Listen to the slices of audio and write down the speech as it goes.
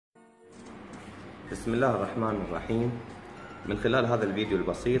بسم الله الرحمن الرحيم. من خلال هذا الفيديو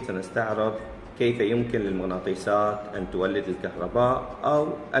البسيط سنستعرض كيف يمكن للمغناطيسات أن تولد الكهرباء أو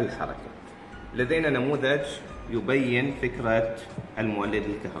الحركة. لدينا نموذج يبين فكرة المولد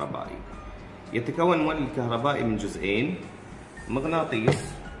الكهربائي. يتكون المولد الكهربائي من جزئين: مغناطيس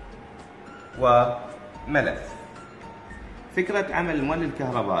وملف. فكرة عمل المولد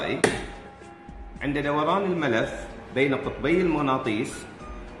الكهربائي: عند دوران الملف بين قطبي المغناطيس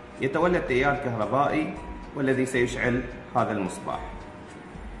يتولد تيار كهربائي والذي سيشعل هذا المصباح.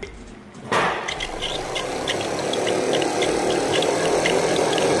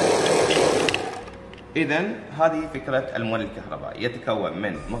 إذن هذه فكرة المولد الكهربائي، يتكون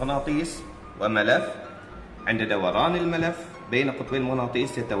من مغناطيس وملف. عند دوران الملف بين قطبي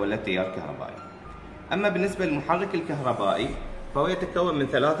المغناطيس يتولد تيار كهربائي. أما بالنسبة للمحرك الكهربائي فهو يتكون من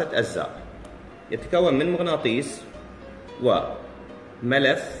 3 أجزاء، يتكون من مغناطيس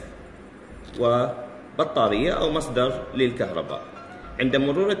وملف وبطارية أو مصدر للكهرباء. عند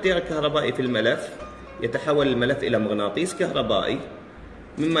مرور التيار الكهربائي في الملف يتحول الملف إلى مغناطيس كهربائي،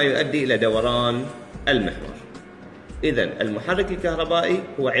 مما يؤدي إلى دوران المحور. إذن المحرك الكهربائي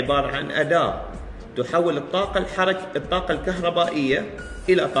هو عبارة عن أداة تحول الطاقة الكهربائية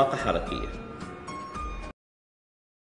إلى طاقة حركية.